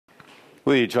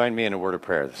Will you join me in a word of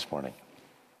prayer this morning?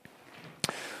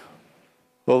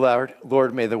 Oh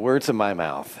Lord, may the words of my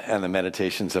mouth and the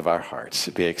meditations of our hearts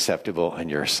be acceptable in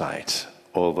your sight.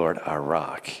 O Lord, our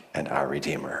rock and our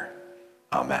redeemer.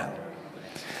 Amen.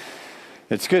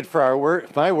 It's good for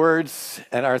my words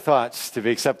and our thoughts to be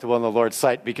acceptable in the Lord's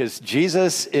sight because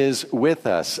Jesus is with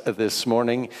us this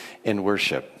morning in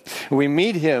worship. We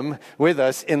meet him with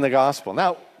us in the gospel.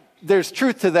 Now, there's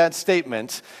truth to that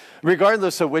statement,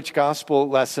 regardless of which gospel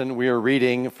lesson we are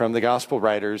reading from the gospel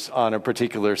writers on a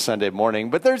particular Sunday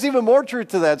morning. But there's even more truth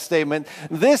to that statement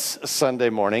this Sunday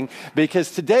morning,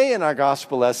 because today in our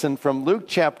gospel lesson from Luke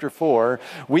chapter 4,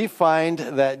 we find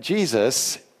that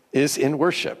Jesus is in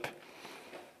worship.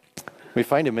 We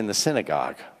find him in the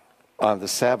synagogue on the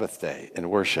Sabbath day in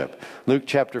worship. Luke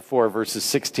chapter 4, verses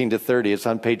 16 to 30. It's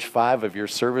on page 5 of your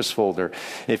service folder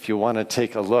if you want to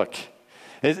take a look.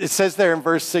 It says there in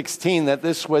verse 16 that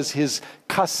this was his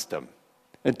custom,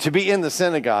 to be in the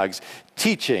synagogues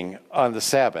teaching on the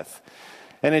Sabbath.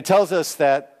 And it tells us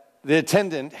that the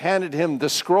attendant handed him the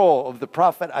scroll of the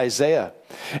prophet Isaiah,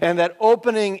 and that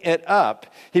opening it up,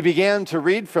 he began to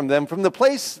read from them from the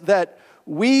place that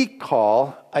we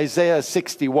call Isaiah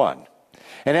 61.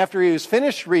 And after he was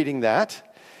finished reading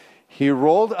that, he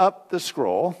rolled up the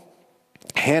scroll,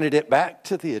 handed it back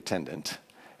to the attendant,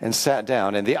 and sat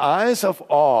down. And the eyes of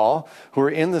all who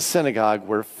were in the synagogue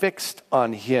were fixed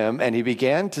on him. And he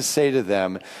began to say to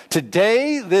them,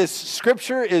 "Today this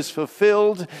scripture is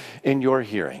fulfilled in your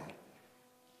hearing."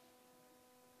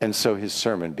 And so his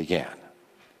sermon began.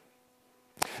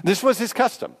 This was his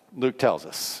custom, Luke tells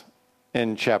us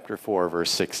in chapter 4, verse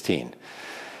 16.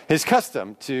 His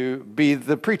custom to be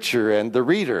the preacher and the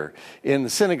reader in the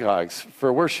synagogues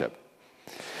for worship.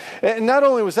 And not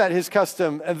only was that his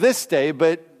custom this day,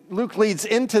 but Luke leads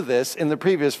into this in the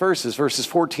previous verses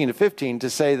 14 to 15, to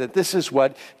say that this is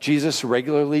what Jesus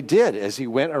regularly did as he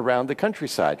went around the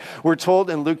countryside. We're told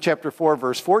in Luke chapter 4,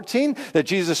 verse 14, that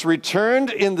Jesus returned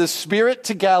in the Spirit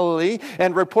to Galilee,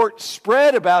 and reports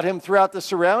spread about him throughout the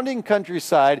surrounding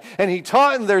countryside, and he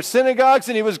taught in their synagogues,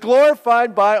 and he was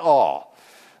glorified by all.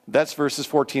 That's verses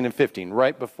 14 and 15,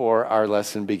 right before our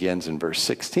lesson begins in verse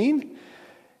 16.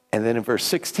 And then in verse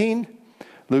 16,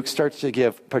 Luke starts to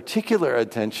give particular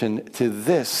attention to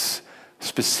this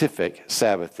specific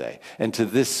Sabbath day, and to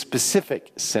this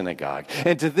specific synagogue,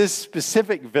 and to this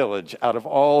specific village out of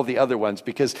all the other ones,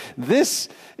 because this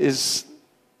is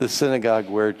the synagogue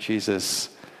where Jesus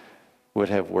would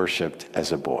have worshiped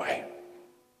as a boy.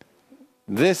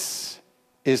 This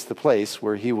is the place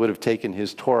where he would have taken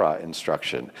his Torah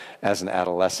instruction as an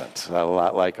adolescent, a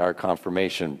lot like our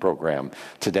confirmation program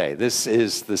today. This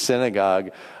is the synagogue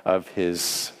of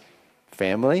his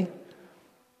family,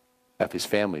 of his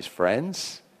family's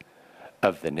friends,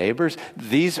 of the neighbors.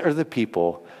 These are the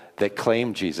people that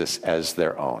claim Jesus as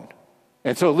their own.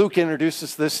 And so Luke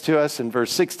introduces this to us in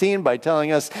verse 16 by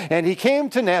telling us, "And he came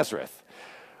to Nazareth,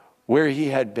 where he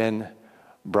had been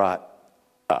brought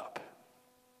up."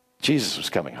 Jesus was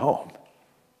coming home.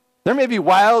 There may be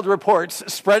wild reports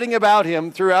spreading about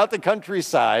him throughout the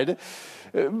countryside,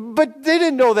 but they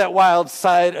didn't know that wild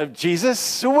side of Jesus.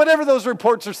 So whatever those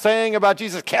reports are saying about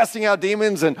Jesus casting out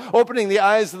demons and opening the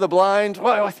eyes of the blind,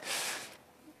 well,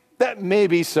 that may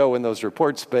be so in those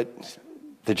reports, but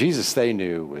the Jesus they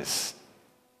knew was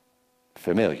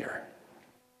familiar.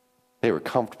 They were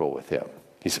comfortable with him.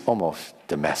 He's almost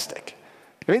domestic.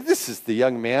 I mean, this is the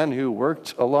young man who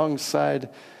worked alongside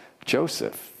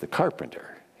Joseph, the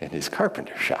carpenter, in his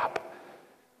carpenter shop.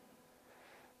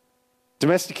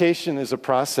 Domestication is a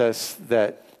process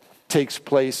that takes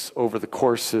place over the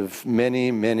course of many,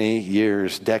 many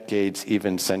years, decades,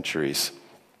 even centuries.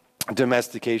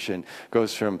 Domestication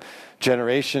goes from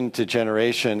generation to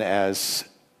generation as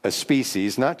a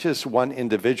species, not just one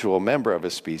individual member of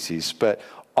a species, but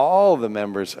all the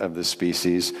members of the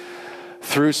species,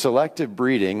 through selective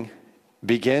breeding,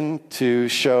 begin to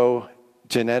show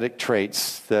genetic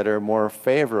traits that are more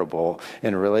favorable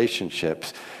in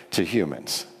relationships to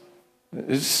humans.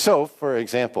 So, for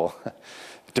example,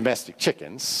 domestic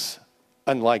chickens,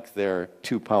 unlike their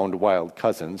 2-pound wild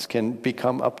cousins, can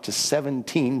become up to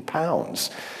 17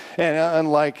 pounds. And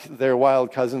unlike their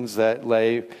wild cousins that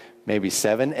lay maybe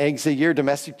 7 eggs a year,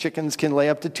 domestic chickens can lay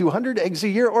up to 200 eggs a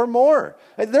year or more.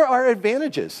 There are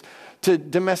advantages to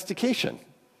domestication.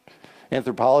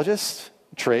 Anthropologists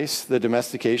trace the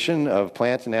domestication of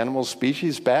plant and animal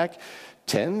species back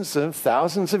tens of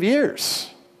thousands of years.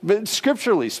 But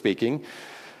scripturally speaking,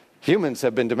 humans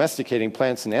have been domesticating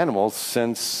plants and animals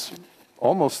since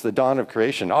almost the dawn of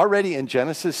creation. Already in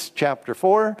Genesis chapter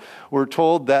 4, we're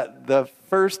told that the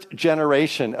first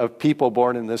generation of people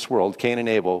born in this world, Cain and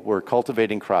Abel, were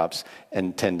cultivating crops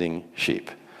and tending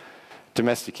sheep.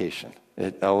 Domestication.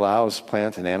 It allows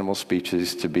plant and animal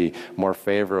species to be more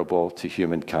favorable to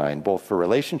humankind, both for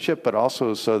relationship, but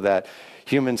also so that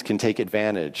humans can take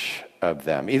advantage of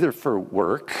them, either for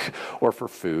work or for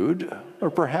food, or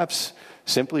perhaps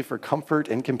simply for comfort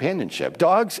and companionship.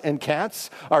 Dogs and cats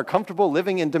are comfortable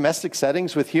living in domestic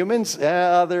settings with humans,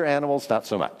 other animals not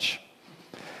so much.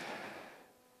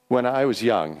 When I was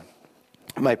young,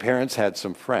 my parents had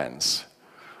some friends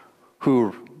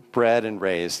who bred and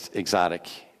raised exotic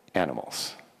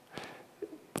animals.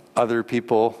 Other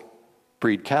people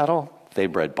breed cattle, they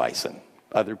bred bison.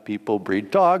 Other people breed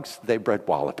dogs, they bred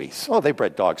wallabies. Oh, they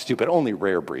bred dogs too, but only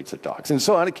rare breeds of dogs. And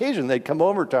so on occasion, they'd come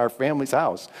over to our family's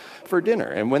house for dinner.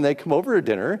 And when they come over to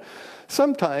dinner,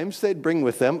 sometimes they'd bring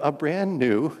with them a brand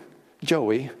new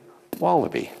Joey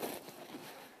wallaby.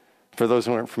 For those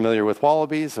who aren't familiar with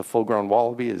wallabies, a full-grown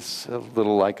wallaby is a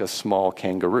little like a small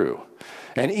kangaroo.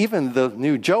 And even the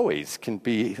new Joeys can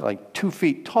be like 2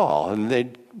 feet tall. And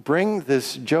they'd bring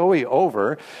this Joey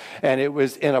over, and it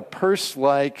was in a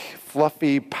purse-like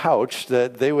fluffy pouch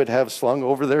that they would have slung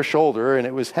over their shoulder, and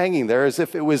it was hanging there as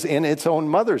if it was in its own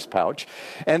mother's pouch.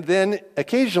 And then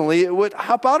occasionally it would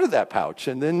hop out of that pouch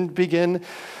and then begin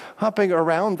hopping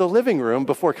around the living room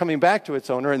before coming back to its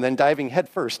owner and then diving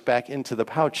headfirst back into the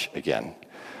pouch again.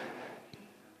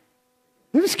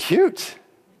 It was cute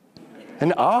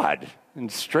and odd and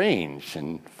strange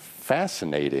and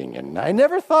fascinating. And I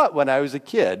never thought when I was a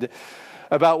kid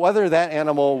about whether that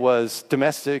animal was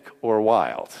domestic or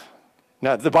wild.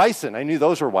 Now, the bison, I knew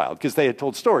those were wild because they had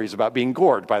told stories about being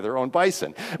gored by their own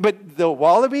bison. But the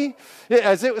wallaby,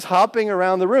 as it was hopping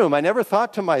around the room, I never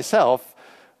thought to myself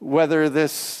whether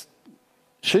this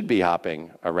should be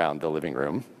hopping around the living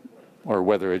room or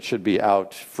whether it should be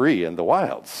out free in the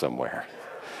wild somewhere.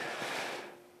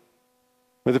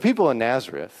 But the people in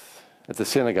Nazareth at the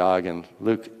synagogue in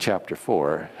Luke chapter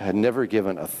 4 had never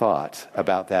given a thought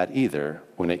about that either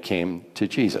when it came to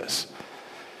Jesus.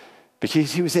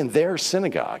 Because he was in their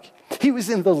synagogue. He was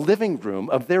in the living room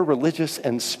of their religious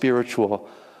and spiritual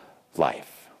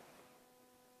life.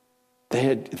 They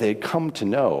had come to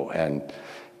know and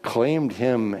claimed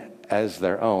him as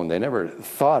their own. They never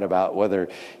thought about whether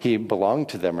he belonged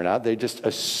to them or not. They just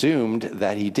assumed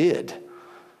that he did,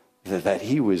 that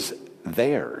he was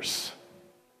theirs.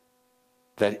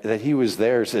 That he was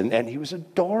theirs, and he was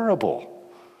adorable.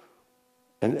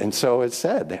 And so it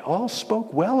said, they all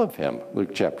spoke well of him, Luke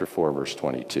chapter 4, verse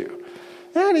 22.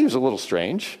 And he was a little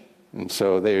strange, and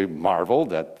so they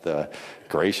marveled at the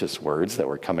gracious words that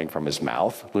were coming from his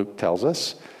mouth, Luke tells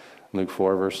us, Luke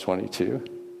 4, verse 22.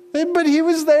 But he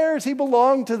was theirs, he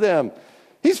belonged to them.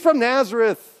 He's from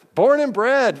Nazareth. Born and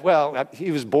bred. Well,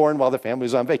 he was born while the family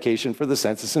was on vacation for the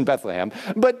census in Bethlehem,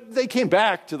 but they came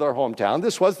back to their hometown.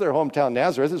 This was their hometown,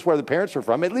 Nazareth. It's where the parents were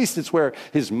from. At least it's where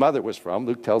his mother was from.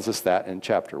 Luke tells us that in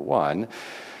chapter 1.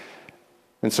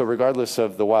 And so regardless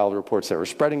of the wild reports that were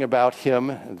spreading about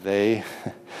him, they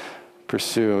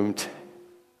presumed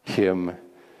him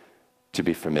to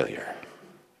be familiar,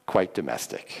 quite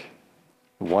domestic,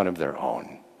 one of their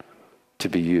own, to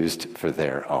be used for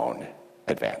their own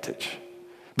advantage.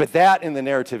 But that in the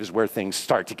narrative is where things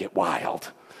start to get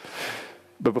wild.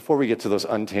 But before we get to those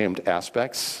untamed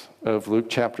aspects of Luke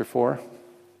chapter 4,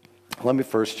 let me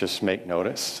first just make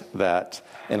notice that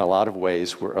in a lot of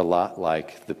ways we're a lot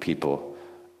like the people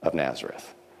of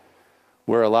Nazareth.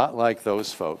 We're a lot like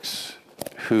those folks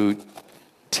who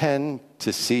tend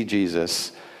to see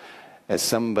Jesus as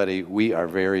somebody we are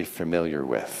very familiar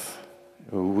with.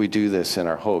 We do this in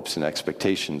our hopes and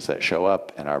expectations that show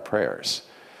up in our prayers.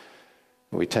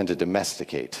 We tend to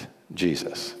domesticate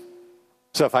Jesus.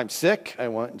 So if I'm sick, I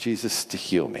want Jesus to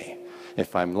heal me.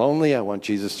 If I'm lonely, I want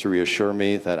Jesus to reassure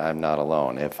me that I'm not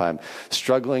alone. If I'm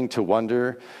struggling to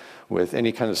wonder with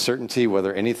any kind of certainty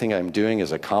whether anything I'm doing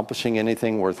is accomplishing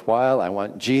anything worthwhile, I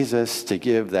want Jesus to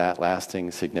give that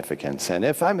lasting significance. And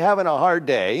if I'm having a hard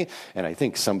day, and I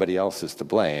think somebody else is to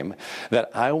blame,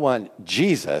 that I want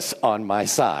Jesus on my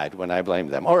side when I blame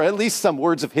them, or at least some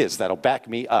words of his that'll back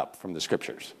me up from the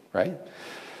scriptures, right?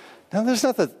 Now, there's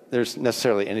not that there's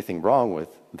necessarily anything wrong with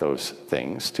those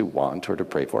things to want or to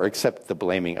pray for, except the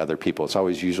blaming other people. It's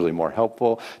always usually more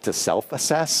helpful to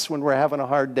self-assess when we're having a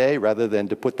hard day rather than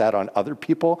to put that on other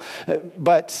people.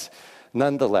 But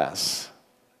nonetheless,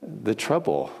 the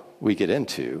trouble we get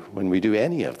into when we do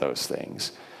any of those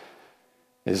things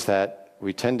is that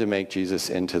we tend to make Jesus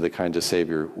into the kind of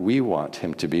Savior we want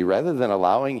him to be rather than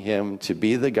allowing him to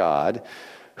be the God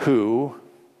who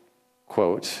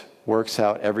quote, works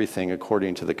out everything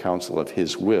according to the counsel of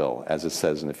his will, as it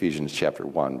says in Ephesians chapter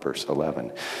 1, verse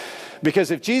 11.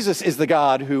 Because if Jesus is the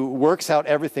God who works out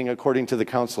everything according to the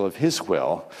counsel of his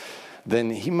will, then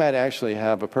he might actually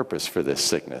have a purpose for this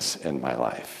sickness in my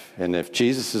life. And if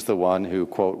Jesus is the one who,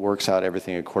 quote, works out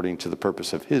everything according to the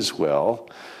purpose of his will,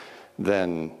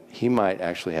 then he might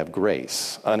actually have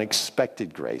grace,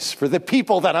 unexpected grace, for the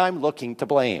people that I'm looking to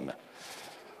blame.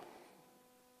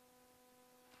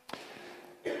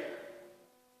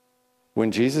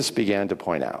 When Jesus began to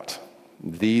point out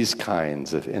these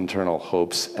kinds of internal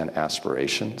hopes and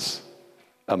aspirations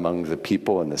among the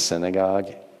people in the synagogue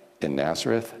in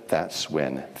Nazareth, that's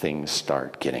when things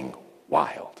start getting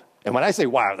wild. And when I say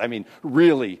wild, I mean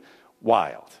really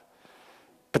wild.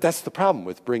 But that's the problem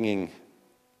with bringing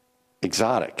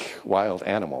exotic, wild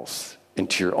animals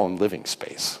into your own living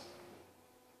space.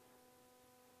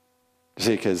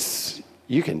 See, because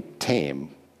you can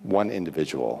tame one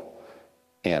individual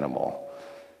animal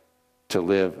to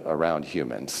live around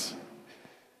humans.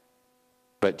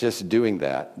 But just doing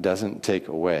that doesn't take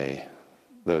away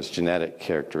those genetic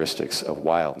characteristics of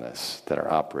wildness that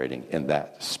are operating in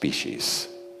that species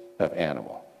of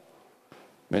animal.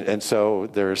 And so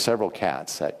there are several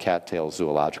cats at Cattail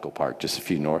Zoological Park, just a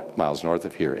few miles north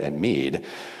of here in Meade,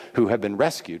 who have been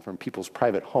rescued from people's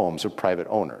private homes or private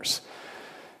owners.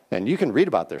 And you can read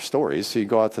about their stories. So you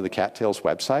go out to the Cattails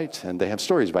website, and they have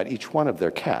stories about each one of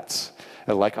their cats,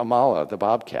 like Amala, the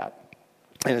bobcat.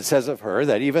 And it says of her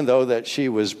that even though that she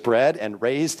was bred and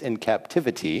raised in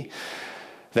captivity,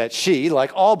 that she,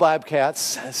 like all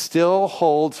bobcats, still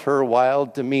holds her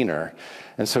wild demeanor.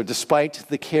 And so despite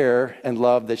the care and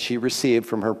love that she received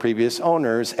from her previous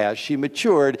owners, as she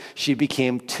matured, she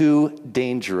became too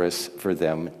dangerous for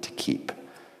them to keep.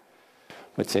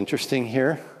 What's interesting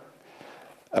here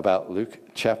about Luke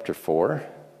chapter 4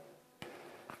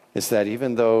 is that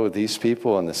even though these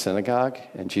people in the synagogue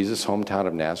in Jesus' hometown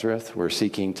of Nazareth were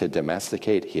seeking to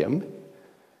domesticate him,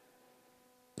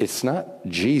 it's not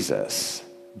Jesus,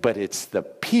 but it's the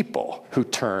people who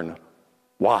turn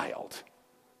wild.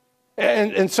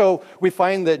 And so we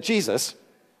find that Jesus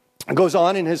goes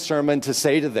on in his sermon to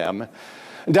say to them,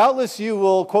 doubtless you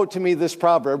will quote to me this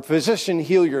proverb, physician,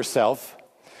 heal yourself.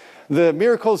 The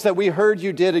miracles that we heard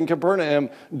you did in Capernaum,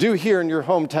 do here in your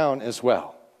hometown as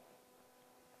well.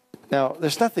 Now,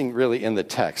 there's nothing really in the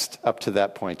text up to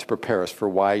that point to prepare us for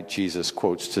why Jesus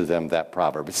quotes to them that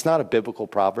proverb. It's not a biblical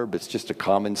proverb. It's just a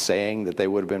common saying that they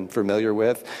would have been familiar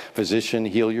with. Physician,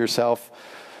 heal yourself.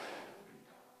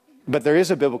 But there is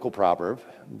a biblical proverb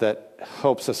that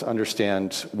helps us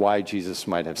understand why Jesus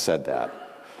might have said that.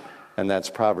 And that's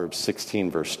Proverbs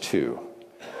 16, verse 2,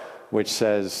 which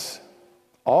says,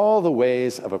 all the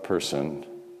ways of a person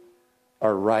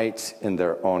are right in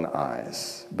their own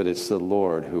eyes, but it's the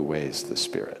Lord who weighs the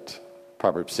spirit.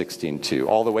 Proverbs 16:2.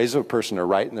 All the ways of a person are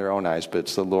right in their own eyes, but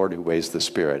it's the Lord who weighs the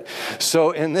spirit. So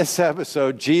in this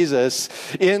episode, Jesus,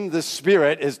 in the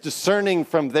spirit, is discerning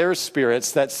from their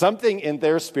spirits that something in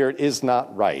their spirit is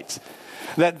not right.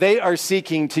 That they are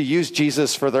seeking to use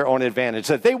Jesus for their own advantage,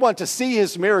 that they want to see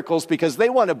his miracles because they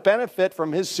want to benefit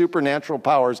from his supernatural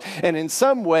powers and in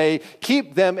some way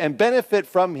keep them and benefit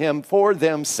from him for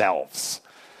themselves.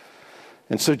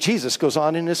 And so Jesus goes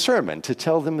on in his sermon to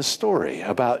tell them a story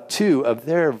about two of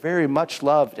their very much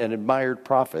loved and admired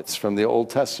prophets from the Old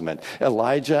Testament,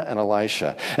 Elijah and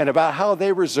Elisha, and about how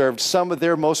they reserved some of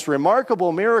their most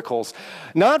remarkable miracles,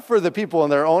 not for the people in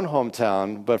their own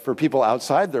hometown, but for people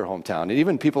outside their hometown, and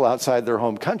even people outside their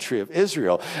home country of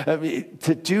Israel,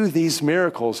 to do these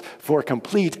miracles for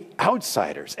complete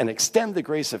outsiders and extend the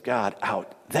grace of God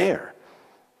out there.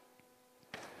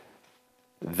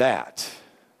 That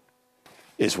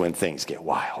is when things get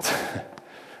wild.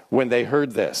 When they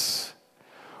heard this,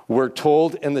 we're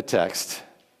told in the text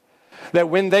that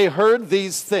when they heard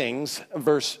these things,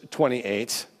 verse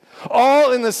 28,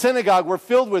 all in the synagogue were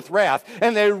filled with wrath,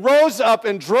 and they rose up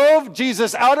and drove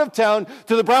Jesus out of town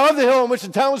to the brow of the hill on which the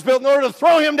town was built in order to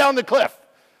throw him down the cliff.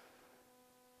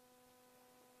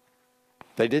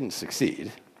 They didn't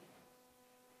succeed.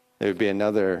 There would be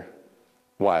another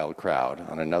wild crowd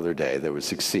on another day that would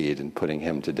succeed in putting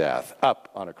him to death up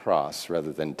on a cross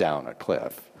rather than down a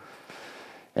cliff.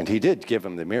 And he did give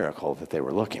them the miracle that they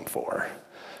were looking for.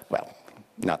 Well,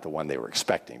 not the one they were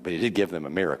expecting, but he did give them a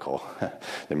miracle.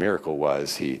 The miracle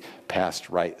was he passed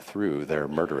right through their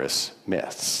murderous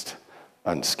midst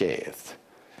unscathed.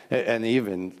 And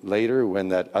even later, when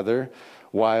that other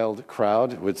wild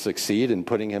crowd would succeed in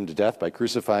putting him to death by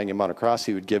crucifying him on a cross,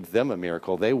 he would give them a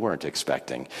miracle they weren't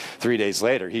expecting. 3 days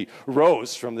later, he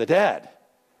rose from the dead.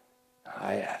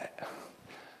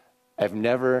 I've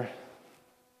never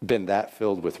been that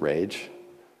filled with rage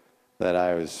that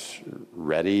I was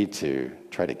ready to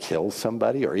try to kill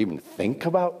somebody or even think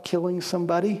about killing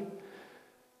somebody.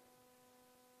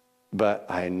 But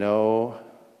I know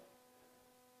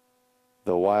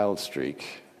the wild streak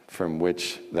from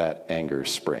which that anger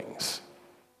springs,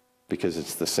 because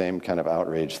it's the same kind of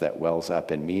outrage that wells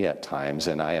up in me at times,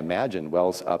 and I imagine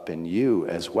wells up in you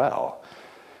as well.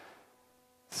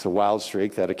 It's a wild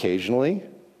streak that occasionally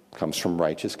comes from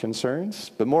righteous concerns,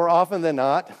 but more often than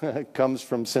not, it comes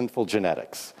from sinful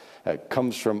genetics. It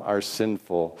comes from our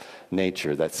sinful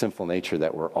nature, that sinful nature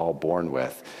that we're all born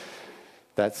with.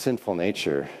 That sinful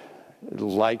nature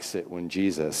likes it when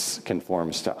Jesus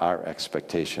conforms to our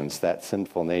expectations. That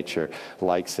sinful nature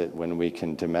likes it when we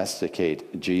can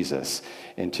domesticate Jesus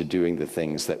into doing the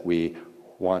things that we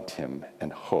want him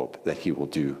and hope that he will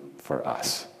do for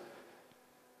us.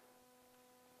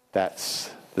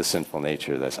 That's the sinful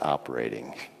nature that's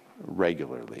operating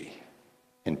regularly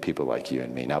in people like you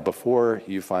and me. Now, before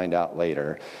you find out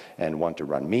later and want to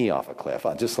run me off a cliff,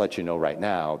 I'll just let you know right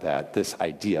now that this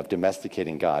idea of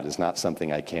domesticating God is not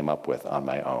something I came up with on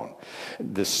my own.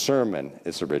 This sermon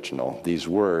is original. These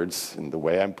words and the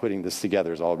way I'm putting this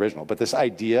together is all original. But this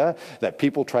idea that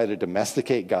people try to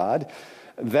domesticate God,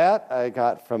 that I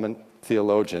got from a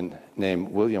theologian named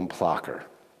William Plocker.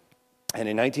 And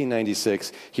in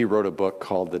 1996, he wrote a book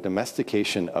called The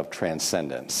Domestication of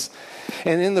Transcendence.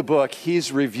 And in the book,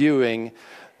 he's reviewing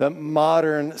the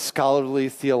modern scholarly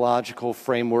theological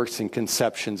frameworks and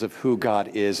conceptions of who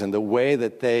God is and the way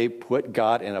that they put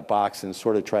God in a box and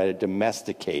sort of try to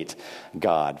domesticate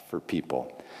God for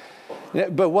people.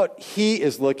 But what he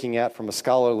is looking at from a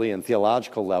scholarly and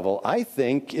theological level, I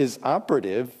think, is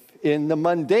operative in the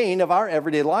mundane of our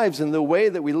everyday lives, in the way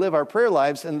that we live our prayer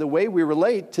lives, and the way we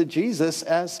relate to Jesus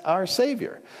as our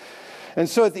Savior. And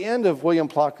so at the end of William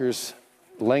Plocker's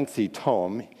lengthy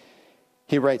tome,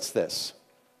 he writes this: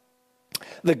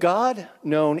 "The God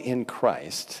known in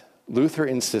Christ," Luther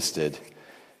insisted,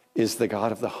 "is the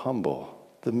God of the humble,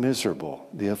 the miserable,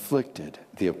 the afflicted,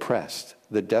 the oppressed,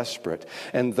 the desperate,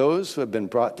 and those who have been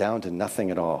brought down to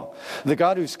nothing at all. The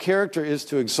God whose character is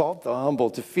to exalt the humble,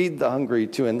 to feed the hungry,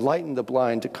 to enlighten the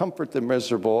blind, to comfort the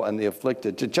miserable and the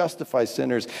afflicted, to justify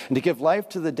sinners, and to give life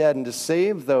to the dead, and to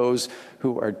save those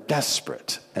who are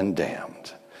desperate and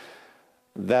damned."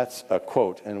 That's a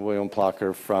quote in William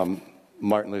Plocker from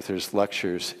Martin Luther's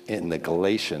lectures in the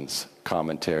Galatians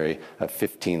commentary of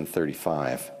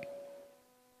 1535.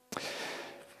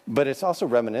 But it's also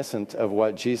reminiscent of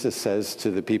what Jesus says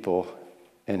to the people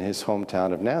in his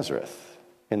hometown of Nazareth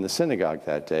in the synagogue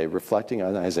that day, reflecting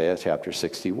on Isaiah chapter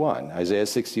 61. Isaiah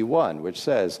 61, which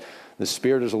says, "The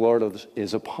Spirit of the Lord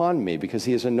is upon me, because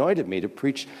he has anointed me to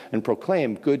preach and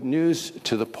proclaim good news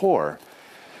to the poor,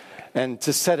 and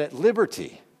to set at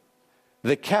liberty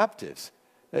the captives,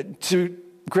 to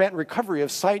grant recovery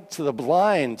of sight to the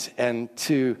blind, and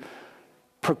to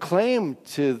proclaim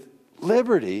to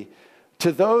liberty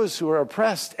to those who are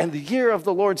oppressed, and the year of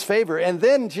the Lord's favor." And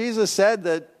then Jesus said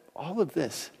that all of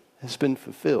this has been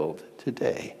fulfilled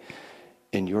today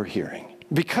in your hearing.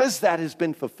 Because that has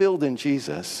been fulfilled in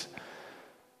Jesus,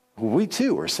 we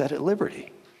too are set at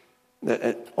liberty.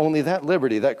 Only that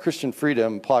liberty, that Christian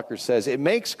freedom, Plocker says, it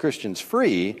makes Christians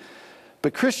free,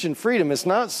 but Christian freedom is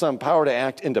not some power to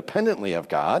act independently of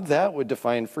God. That would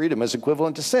define freedom as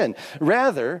equivalent to sin.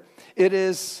 Rather, it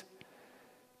is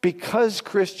because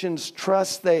Christians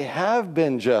trust they have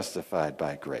been justified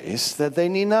by grace, that they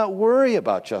need not worry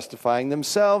about justifying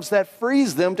themselves. That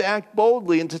frees them to act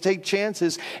boldly and to take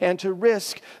chances and to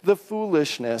risk the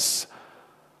foolishness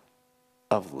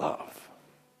of love.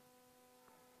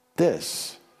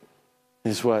 This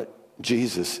is what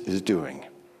Jesus is doing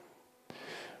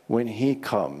when he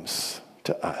comes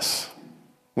to us.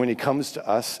 When he comes to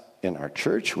us in our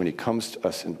church, when he comes to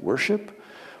us in worship,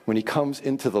 when he comes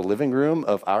into the living room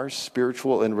of our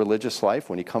spiritual and religious life,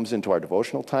 when he comes into our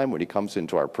devotional time, when he comes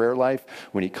into our prayer life,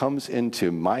 when he comes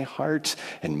into my heart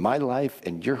and my life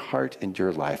and your heart and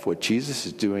your life, what Jesus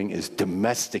is doing is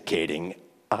domesticating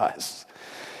us.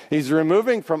 He's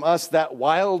removing from us that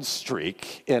wild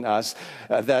streak in us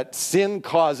that sin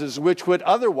causes, which would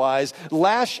otherwise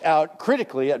lash out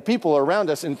critically at people around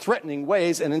us in threatening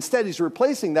ways, and instead he's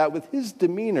replacing that with his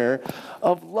demeanor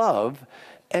of love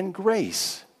and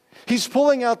grace. He's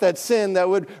pulling out that sin that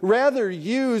would rather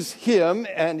use him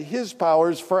and his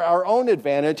powers for our own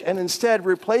advantage, and instead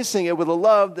replacing it with a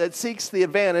love that seeks the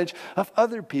advantage of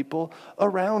other people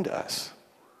around us.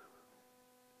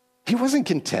 He wasn't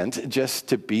content just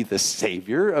to be the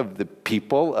savior of the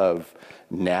people of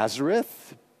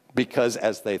Nazareth, because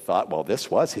as they thought, well, this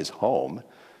was his home.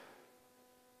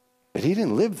 But he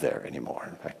didn't live there anymore.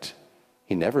 In fact,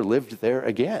 he never lived there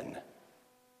again.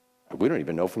 We don't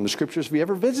even know from the scriptures if he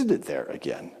ever visited there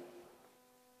again.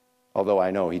 Although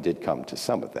I know he did come to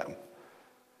some of them.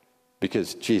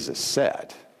 Because Jesus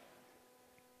said,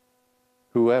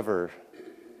 whoever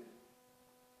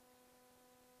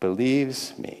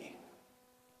believes me,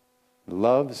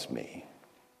 loves me,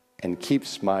 and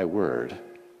keeps my word,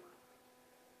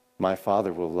 my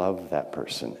Father will love that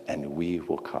person, and we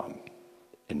will come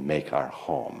and make our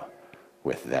home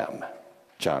with them.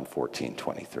 John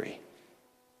 14:23.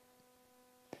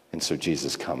 And so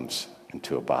Jesus comes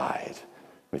to abide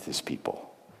with his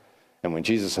people. And when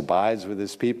Jesus abides with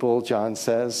his people, John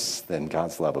says, then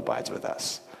God's love abides with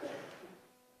us.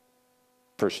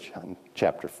 1 John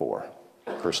chapter 4,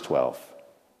 verse 12.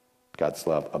 God's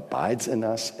love abides in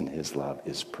us, and his love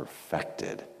is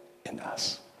perfected in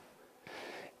us.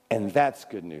 And that's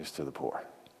good news to the poor.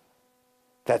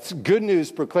 That's good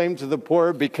news proclaimed to the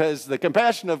poor because the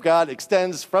compassion of God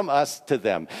extends from us to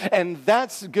them. And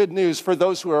that's good news for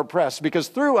those who are oppressed because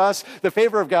through us, the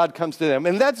favor of God comes to them.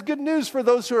 And that's good news for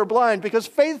those who are blind because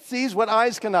faith sees what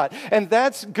eyes cannot. And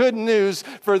that's good news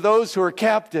for those who are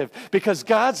captive because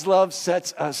God's love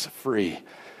sets us free.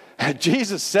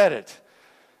 Jesus said it.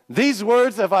 These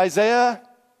words of Isaiah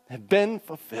have been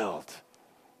fulfilled.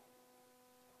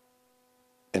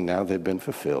 And now they've been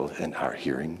fulfilled in our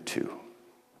hearing too.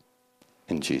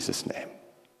 In Jesus' name,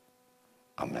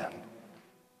 amen.